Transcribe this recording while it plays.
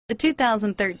The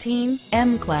 2013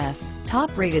 M-Class.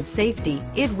 Top-rated safety,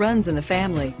 it runs in the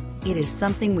family. It is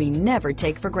something we never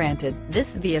take for granted. This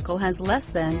vehicle has less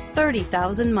than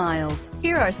 30,000 miles.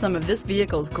 Here are some of this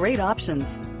vehicle's great options: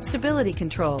 stability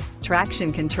control,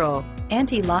 traction control,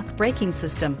 anti-lock braking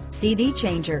system, CD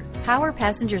changer, power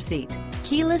passenger seat,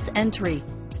 keyless entry,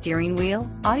 steering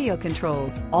wheel audio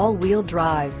controls, all-wheel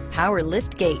drive, power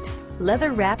liftgate,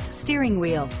 leather-wrapped steering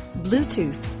wheel,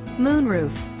 Bluetooth, moonroof,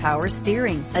 power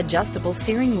steering, adjustable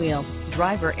steering wheel,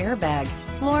 driver airbag,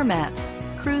 floor mats,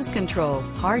 cruise control,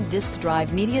 hard disk drive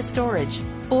media storage,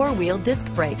 four-wheel disc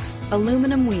brakes,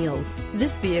 aluminum wheels.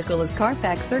 This vehicle is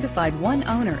Carfax certified one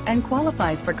owner and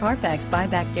qualifies for Carfax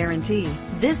buyback guarantee.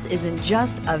 This isn't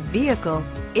just a vehicle,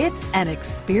 it's an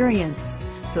experience.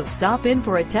 So stop in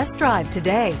for a test drive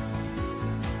today.